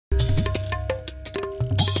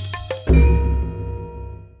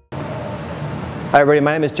Hi everybody,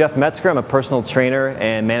 my name is Jeff Metzger. I'm a personal trainer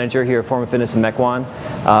and manager here at Form Fitness Mequon.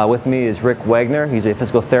 With me is Rick Wagner. He's a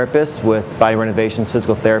physical therapist with Body Renovations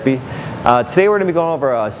Physical Therapy. Today we're going to be going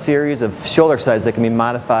over a series of shoulder exercises that can be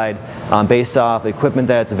modified based off equipment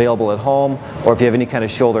that's available at home or if you have any kind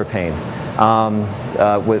of shoulder pain.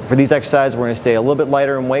 For these exercises we're going to stay a little bit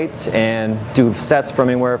lighter in weight and do sets from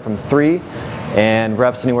anywhere from 3 and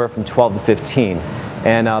reps anywhere from 12 to 15.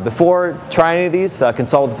 And before trying any of these,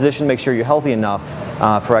 consult with the physician, make sure you're healthy enough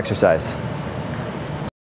for exercise.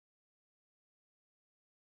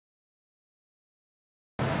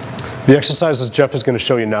 The exercises Jeff is going to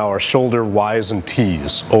show you now are shoulder Ys and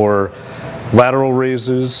Ts, or lateral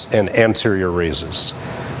raises and anterior raises.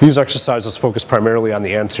 These exercises focus primarily on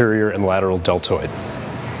the anterior and lateral deltoid.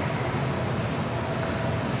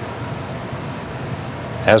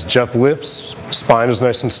 As Jeff lifts, spine is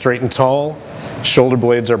nice and straight and tall. Shoulder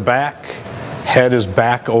blades are back, head is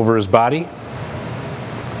back over his body.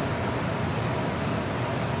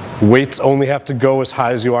 Weights only have to go as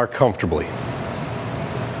high as you are comfortably.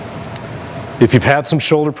 If you've had some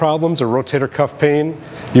shoulder problems or rotator cuff pain,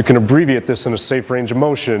 you can abbreviate this in a safe range of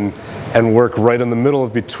motion and work right in the middle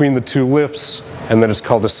of between the two lifts, and that is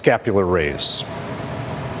called a scapular raise.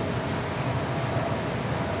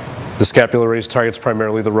 The scapular raise targets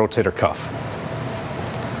primarily the rotator cuff.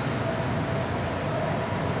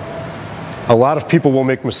 A lot of people will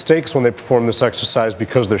make mistakes when they perform this exercise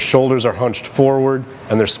because their shoulders are hunched forward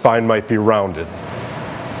and their spine might be rounded.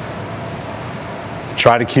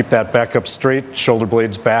 Try to keep that back up straight, shoulder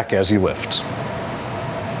blades back as you lift.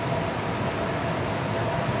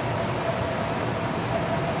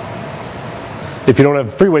 If you don't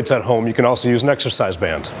have free weights at home, you can also use an exercise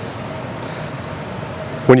band.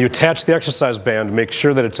 When you attach the exercise band, make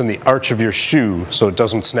sure that it's in the arch of your shoe so it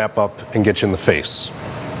doesn't snap up and get you in the face.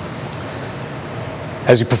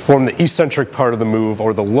 As you perform the eccentric part of the move,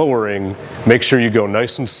 or the lowering, make sure you go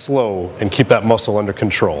nice and slow and keep that muscle under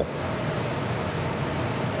control.